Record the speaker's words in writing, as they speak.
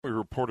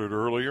reported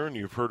earlier, and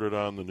you've heard it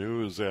on the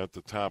news at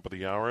the top of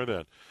the hour,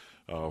 that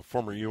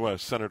former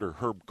U.S. Senator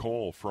Herb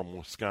Kohl from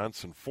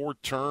Wisconsin, 4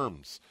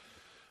 terms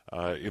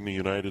in the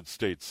United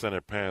States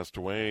Senate, passed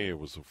away. He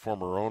was a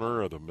former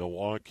owner of the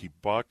Milwaukee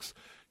Bucks.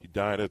 He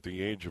died at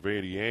the age of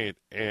 88.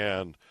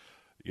 And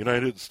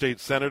United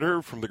States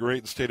Senator from the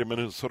great state of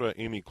Minnesota,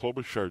 Amy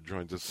Klobuchar,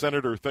 joins us.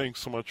 Senator,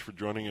 thanks so much for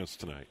joining us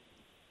tonight.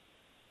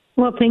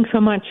 Well, thanks so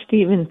much,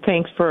 Stephen.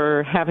 Thanks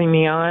for having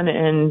me on.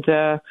 And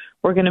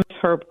we're going to miss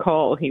Herb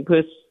Kohl. He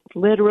was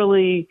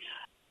literally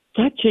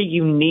such a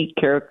unique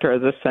character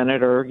as a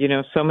senator. You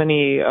know, so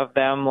many of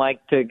them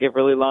like to give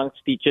really long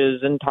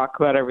speeches and talk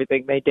about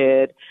everything they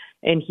did.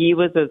 And he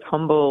was as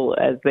humble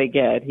as they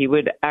get. He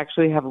would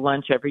actually have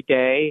lunch every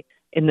day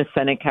in the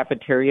Senate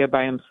cafeteria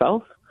by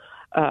himself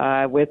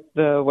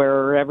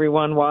where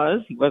everyone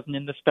was. He wasn't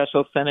in the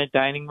special Senate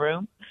dining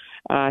room.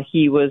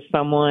 He was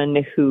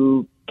someone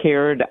who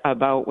cared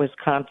about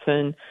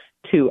Wisconsin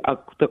to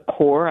the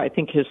core. I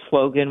think his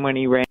slogan when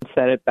he ran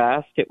said it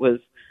best. It was,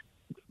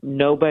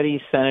 nobody's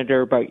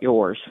senator but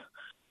yours,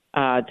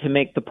 to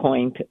make the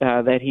point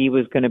that he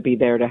was going to be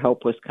there to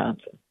help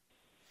Wisconsin.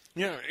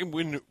 Yeah, and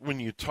when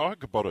you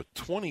talk about a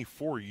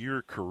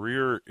 24-year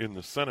career in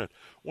the Senate,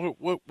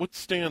 what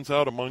stands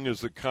out among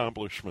his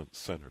accomplishments,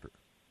 Senator?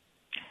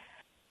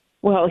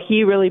 Well,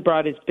 he really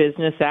brought his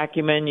business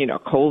acumen,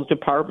 Kohl's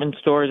department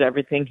stores,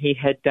 everything he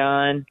had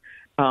done,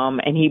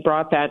 and he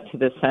brought that to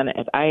the Senate.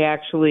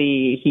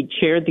 He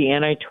chaired the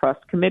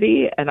antitrust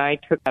committee, and I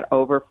took that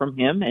over from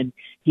him, and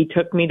he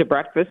took me to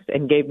breakfast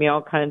and gave me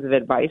all kinds of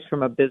advice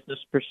from a business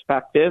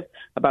perspective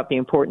about the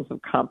importance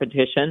of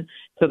competition.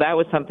 So that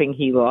was something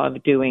he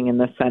loved doing in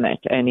the Senate,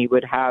 and he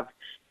would have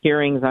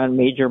hearings on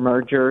major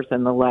mergers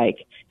and the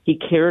like. He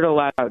cared a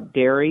lot about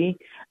dairy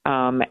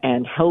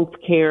and health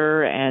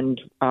care, and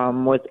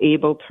was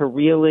able to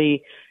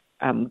really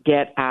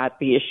get at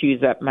the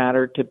issues that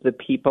mattered to the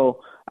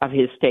people of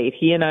his state.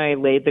 He and I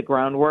laid the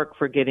groundwork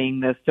for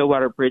getting the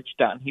Stillwater Bridge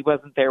done. He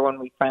wasn't there when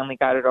we finally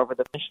got it over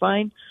the finish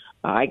line.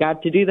 I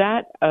got to do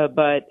that,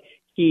 but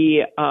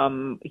he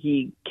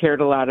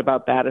cared a lot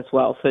about that as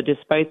well. So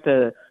despite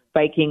the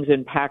Vikings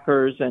and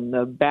Packers and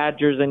the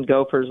Badgers and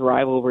Gophers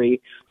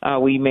rivalry,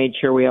 we made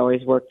sure we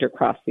always worked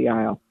across the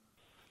aisle.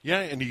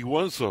 Yeah, and he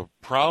was a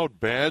proud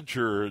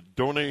Badger,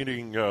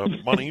 donating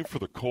money for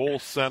the Kohl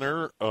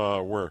Center,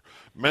 where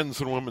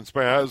men's and women's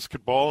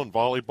basketball and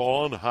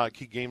volleyball and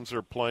hockey games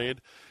are played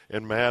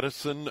in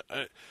Madison.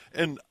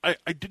 And I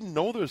didn't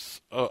know this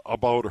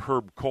about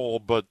Herb Kohl,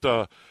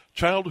 but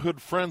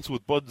childhood friends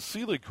with Bud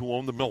Selig, who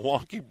owned the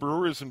Milwaukee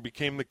Brewers and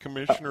became the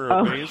commissioner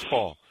of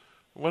baseball.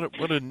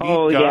 What a neat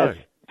guy. Yes.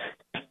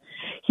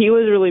 He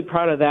was really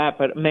proud of that,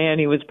 but man,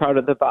 he was proud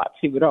of the Bucks.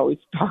 He would always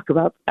talk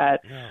about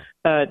that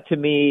to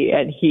me,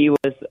 and he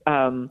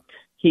was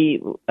he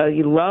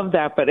loved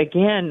that. But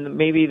again,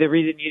 maybe the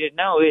reason you didn't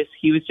know is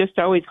he was just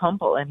always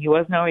humble, and he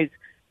wasn't always,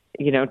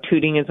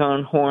 tooting his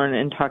own horn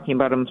and talking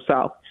about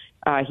himself.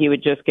 He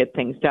would just get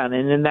things done,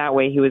 and in that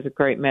way, he was a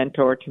great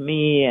mentor to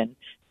me and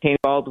Tammy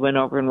Baldwin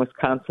over in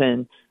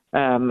Wisconsin,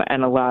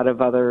 and a lot of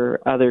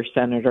other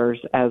senators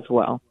as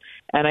well.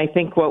 And I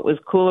think what was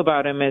cool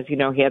about him is, he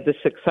had this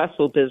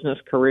successful business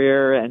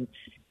career, and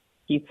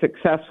he's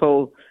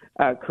successful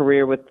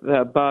career with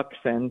the Bucks,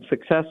 and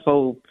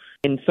successful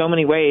in so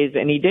many ways.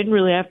 And he didn't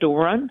really have to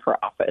run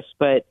for office,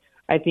 but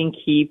I think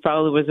he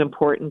felt it was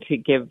important to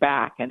give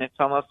back. And it's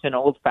almost an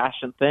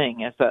old-fashioned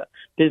thing as a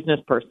business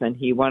person.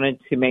 He wanted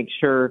to make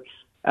sure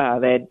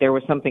that there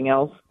was something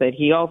else that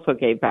he also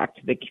gave back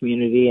to the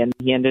community, and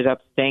he ended up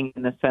staying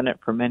in the Senate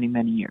for many,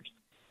 many years.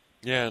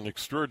 Yeah, and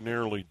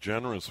extraordinarily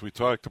generous. We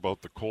talked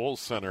about the Kohl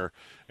Center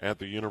at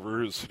the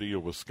University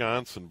of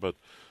Wisconsin, but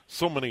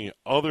so many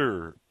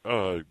other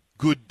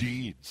good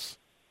deeds.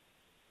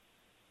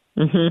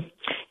 Mm-hmm.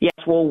 Yes,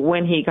 well,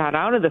 when he got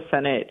out of the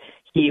Senate,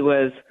 he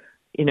was,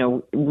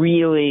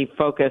 really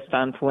focused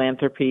on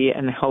philanthropy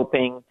and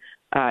helping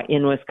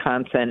in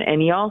Wisconsin.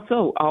 And he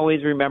also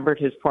always remembered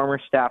his former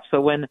staff.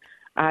 So when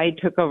I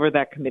took over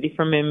that committee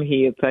from him,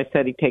 I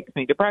said he takes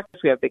me to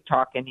breakfast, we have a big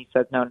talk, and he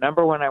said, no,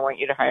 number one, I want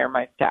you to hire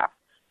my staff,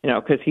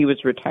 because he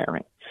was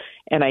retiring.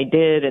 And I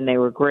did, and they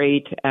were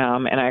great.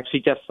 And I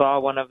actually just saw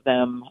one of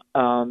them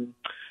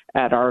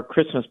at our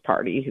Christmas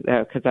party,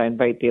 because I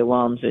invite the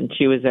alums, and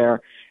she was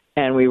there,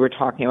 and we were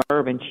talking about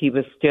Herb, and he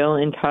was still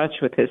in touch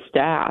with his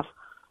staff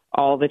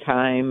all the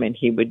time, and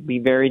he would be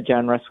very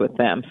generous with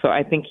them. So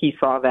I think he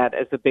saw that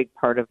as a big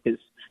part of his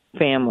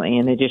family,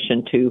 in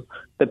addition to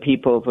the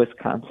people of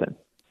Wisconsin.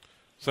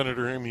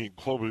 Senator Amy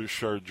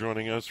Klobuchar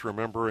joining us,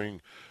 remembering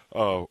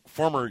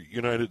former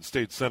United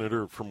States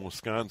Senator from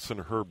Wisconsin,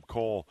 Herb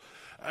Kohl.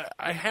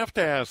 I have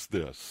to ask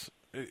this.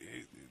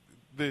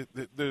 There's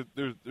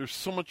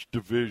so much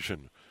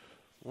division.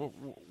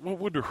 What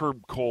would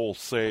Herb Kohl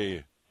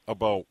say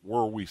about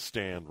where we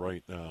stand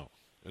right now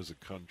as a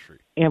country?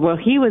 Yeah, well,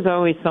 he was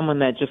always someone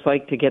that just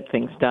liked to get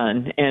things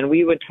done, and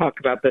we would talk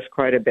about this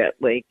quite a bit.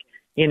 Like,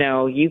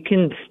 you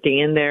can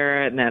stand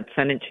there in that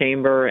Senate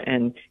chamber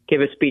and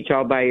give a speech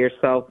all by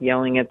yourself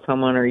yelling at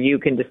someone, or you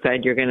can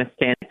decide you're going to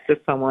stand next to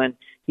someone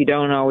you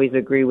don't always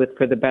agree with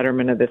for the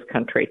betterment of this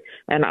country.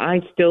 And I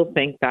still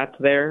think that's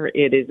there.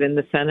 It is in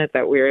the Senate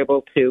that we were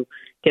able to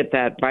get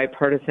that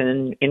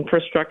bipartisan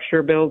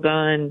infrastructure bill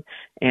done,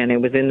 and it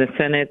was in the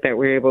Senate that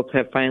we were able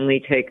to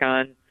finally take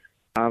on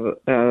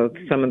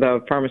some of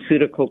the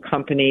pharmaceutical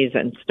companies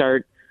and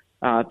start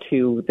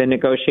to the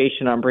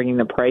negotiation on bringing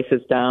the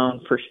prices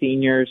down for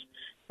seniors.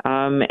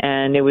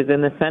 And it was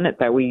in the Senate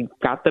that we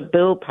got the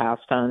bill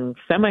passed on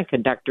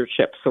semiconductor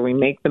chips, so we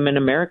make them in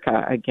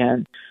America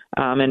again.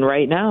 And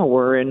right now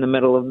we're in the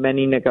middle of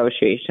many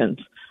negotiations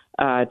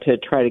to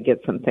try to get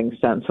some things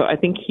done. So I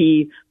think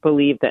he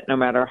believed that no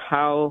matter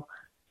how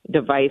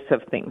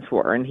divisive things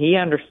were, and he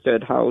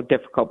understood how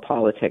difficult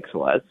politics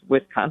was.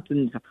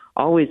 Wisconsin's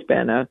always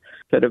been a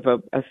sort of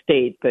a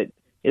state that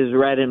is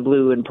red and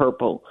blue and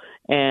purple.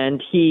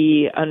 And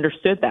he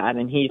understood that,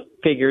 and he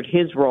figured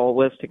his role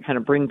was to kind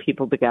of bring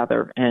people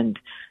together and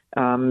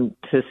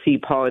to see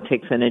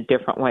politics in a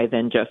different way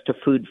than just a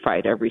food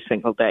fight every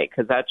single day,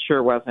 because that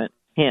sure wasn't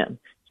him.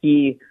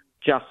 He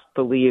just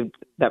believed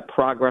that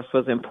progress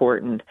was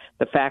important.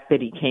 The fact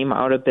that he came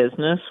out of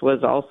business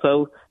was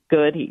also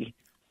good. He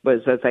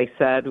was, as I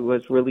said,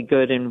 was really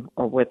good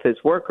with his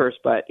workers,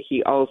 but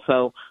he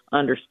also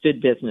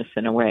understood business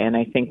in a way, and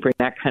I think bringing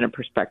that kind of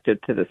perspective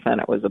to the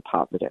Senate was a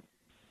positive.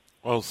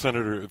 Well,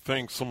 Senator,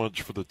 thanks so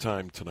much for the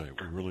time tonight.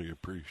 We really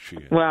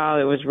appreciate it. Well,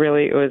 it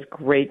was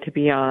great to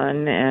be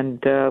on, and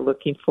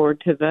looking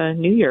forward to the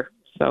new year.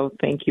 So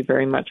thank you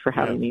very much for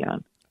having me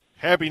on.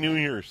 Happy New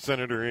Year,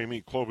 Senator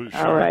Amy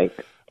Klobuchar. All right.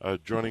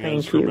 Joining Thank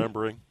us, you.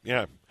 remembering.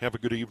 Yeah, have a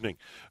good evening.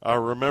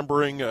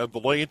 Remembering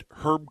the late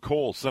Herb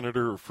Kohl,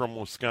 Senator from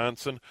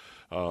Wisconsin,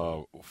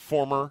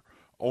 former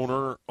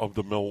owner of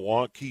the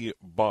Milwaukee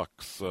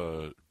Bucks,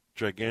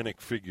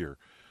 gigantic figure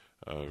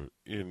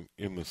in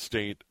the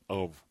state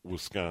of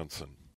Wisconsin.